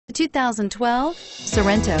2012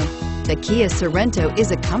 Sorento. The Kia Sorento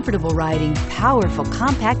is a comfortable riding, powerful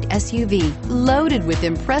compact SUV loaded with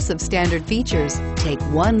impressive standard features. Take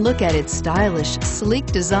one look at its stylish, sleek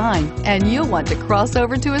design and you'll want to cross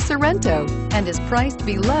over to a Sorento, and is priced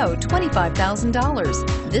below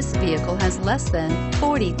 $25,000. This vehicle has less than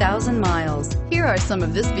 40,000 miles. Here are some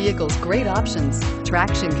of this vehicle's great options: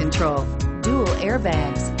 traction control, dual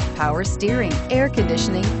airbags, power steering, air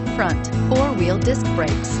conditioning, front, four-wheel disc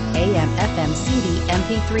brakes, AM/FM CD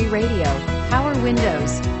MP3 radio, power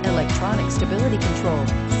windows, electronic stability control,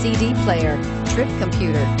 CD player, trip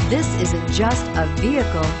computer. This isn't just a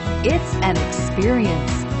vehicle, it's an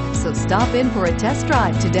experience. So stop in for a test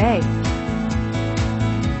drive today.